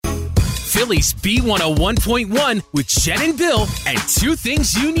Phillies B101.1 with Jen and Bill and two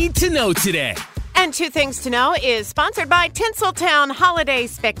things you need to know today. And two things to know is sponsored by Tinseltown Holiday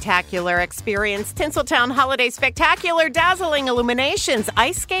Spectacular. Experience Tinseltown Holiday Spectacular, dazzling illuminations,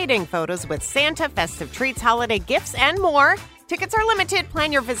 ice skating, photos with Santa, festive treats, holiday gifts, and more. Tickets are limited.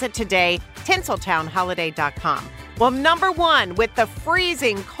 Plan your visit today. TinseltownHoliday.com. Well, number one, with the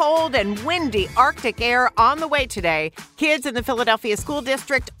freezing, cold, and windy Arctic air on the way today, kids in the Philadelphia School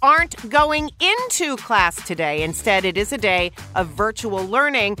District aren't going into class today. Instead, it is a day of virtual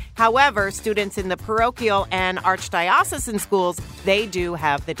learning. However, students in the parochial and archdiocesan schools, they do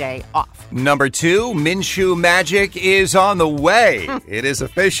have the day off. Number two, Minshew Magic is on the way. It is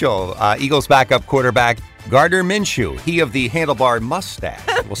official. Eagles backup quarterback Gardner Minshew, he of the handlebar mustache,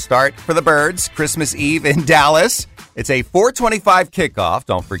 will start for the Birds Christmas Eve in Dallas. It's a 4:25 kickoff.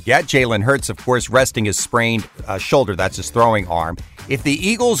 Don't forget, Jalen Hurts, of course, resting his sprained shoulder. That's his throwing arm. If the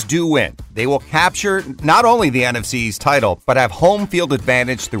Eagles do win, they will capture not only the NFC's title, but have home field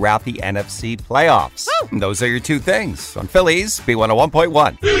advantage throughout the NFC playoffs. And those are your two things on Phillies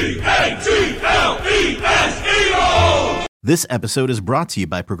B101.1. Eagles! This episode is brought to you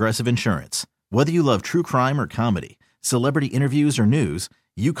by Progressive Insurance. Whether you love true crime or comedy, celebrity interviews or news,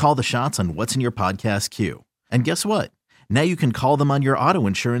 you call the shots on what's in your podcast queue. And guess what? Now you can call them on your auto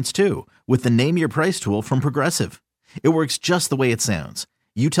insurance too with the Name Your Price tool from Progressive. It works just the way it sounds.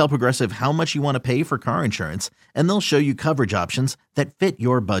 You tell Progressive how much you want to pay for car insurance, and they'll show you coverage options that fit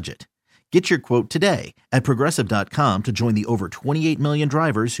your budget. Get your quote today at Progressive.com to join the over 28 million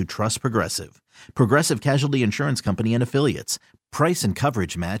drivers who trust Progressive. Progressive Casualty Insurance Company and Affiliates. Price and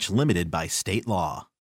coverage match limited by state law.